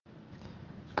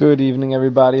Good evening,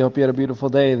 everybody. Hope you had a beautiful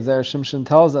day. The Zera Shimshon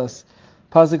tells us,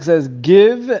 Pasuk says,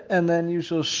 give, and then you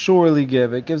shall surely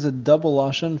give. It gives a double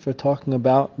lashon for talking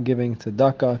about giving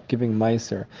tzedakah, giving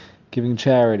meiser, giving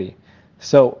charity.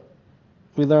 So,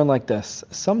 we learn like this.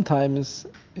 Sometimes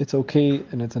it's okay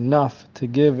and it's enough to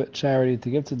give charity,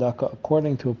 to give tzedakah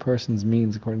according to a person's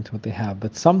means, according to what they have.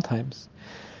 But sometimes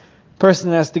person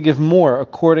has to give more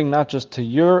according not just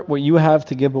to what you have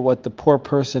to give, but what the poor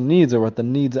person needs or what the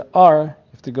needs are.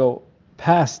 You have to go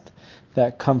past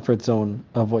that comfort zone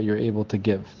of what you're able to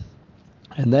give.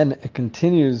 And then it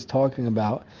continues talking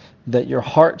about that your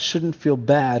heart shouldn't feel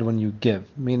bad when you give,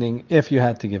 meaning if you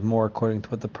had to give more according to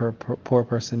what the poor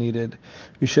person needed,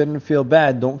 you shouldn't feel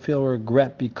bad, don't feel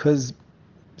regret, because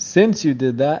since you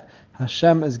did that,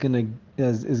 Hashem is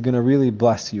gonna really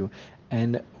bless you.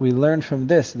 And we learned from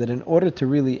this that in order to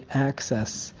really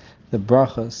access the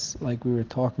brachos, like we were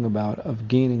talking about, of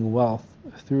gaining wealth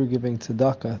through giving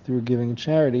tzedakah, through giving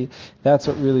charity, that's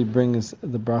what really brings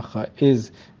the bracha,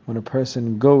 is when a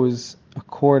person goes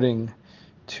according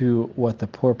to what the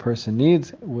poor person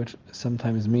needs, which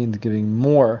sometimes means giving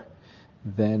more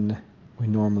than we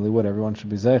normally would. Everyone should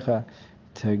be zeicha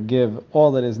to give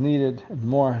all that is needed and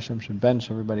more. Hashem should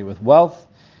bench everybody with wealth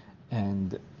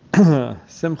and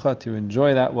simcha to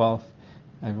enjoy that wealth.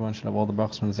 Everyone should have all the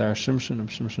brachos from the zera shimshon,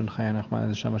 shimshon chaya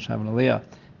nachman, Sarah Chava.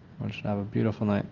 Everyone should have a beautiful night.